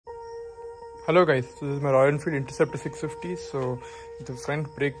Hello guys, so this is my Royal Enfield Interceptor 650. So the front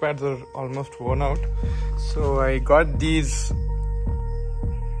brake pads are almost worn out. So I got these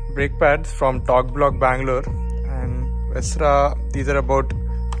brake pads from Talk Block Bangalore and Vesrah. These are about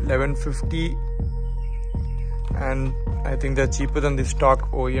 1150 and I think they're cheaper than the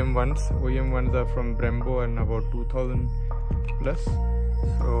stock OEM ones. OEM ones are from Brembo and about 2000 plus.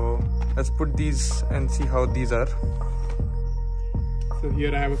 So let's put these and see how these are. So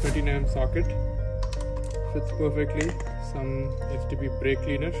here I have a 13mm socket, fits perfectly, some HDB brake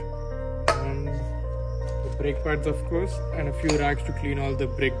cleaner and the brake pads of course, and a few rags to clean all the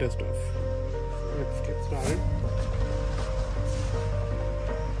brake dust off. So let's get started.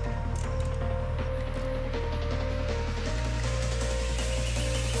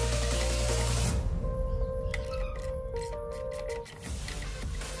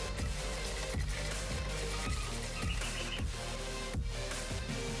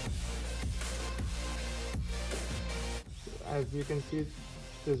 As you can see,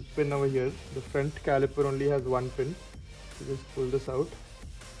 this pin over here, the front caliper only has one pin. So just pull this out.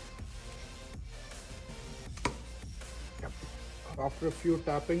 Yep. After a few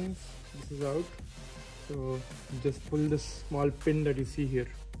tappings, this is out. So just pull this small pin that you see here.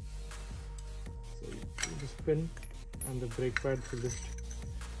 So you pull this pin and the brake pads will just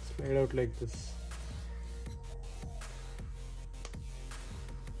slide out like this.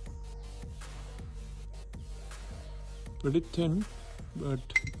 Pretty thin, but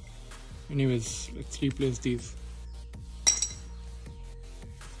anyways, let's replace these.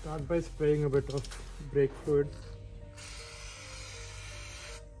 Start by spraying a bit of brake fluid.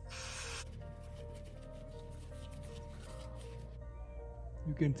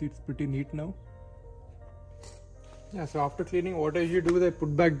 You can see it's pretty neat now. Yeah, so after cleaning, what I usually do is I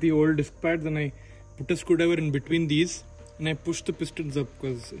put back the old disc pads and I put a screwdriver in between these and I push the pistons up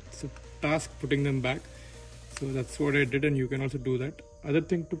because it's a task putting them back. So that's what I did, and you can also do that. Other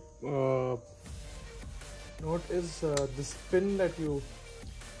thing to note is this pin that you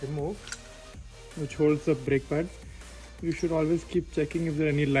remove, which holds the brake pad. You should always keep checking if there are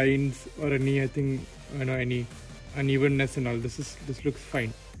any lines or any, any unevenness and all. This looks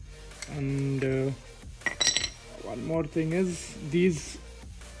fine. And one more thing is these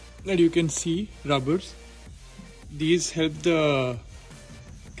that you can see, rubbers. These help the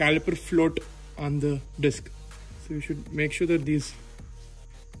caliper float on the disc. So you should make sure that these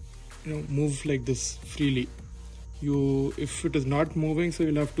move like this freely. If it is not moving, so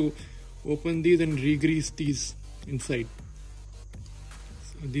you'll have to open these and re-grease these inside.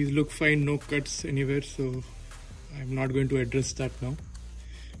 So these look fine, no cuts anywhere, so I'm not going to address that now.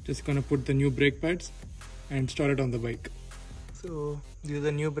 Just gonna put the new brake pads and start it on the bike. So these are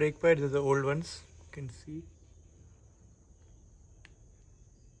the new brake pads, these are the old ones, you can see.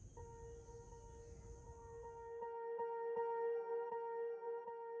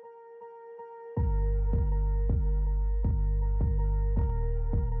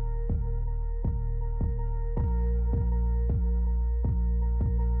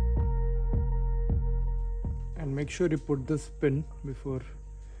 And make sure you put this pin before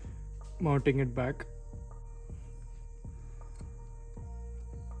mounting it back.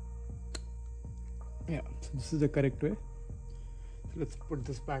 Yeah, so this is the correct way. So let's put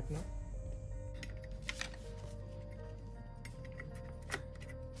this back now.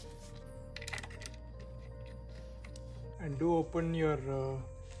 And do open your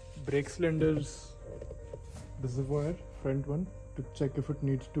brake cylinders reservoir, front one, to check if it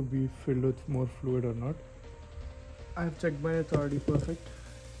needs to be filled with more fluid or not. I've checked mine, it's already perfect.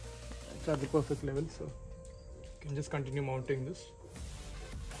 It's at the perfect level, so you can just continue mounting this.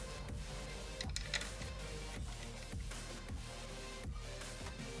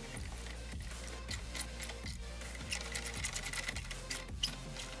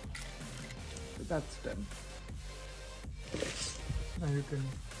 So that's done. Now you can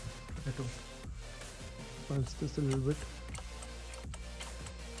try to pulse this a little bit.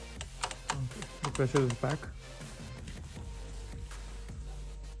 Okay, the pressure is back.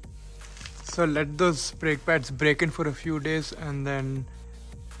 So let those brake pads break in for a few days and then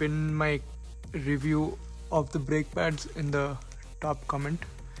pin my review of the brake pads in the top comment.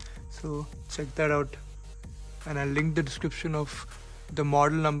 So check that out, and I'll link the description of the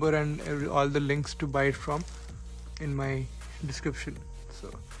model number and all the links to buy it from in my description.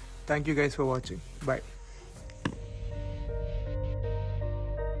 So thank you guys for watching. Bye.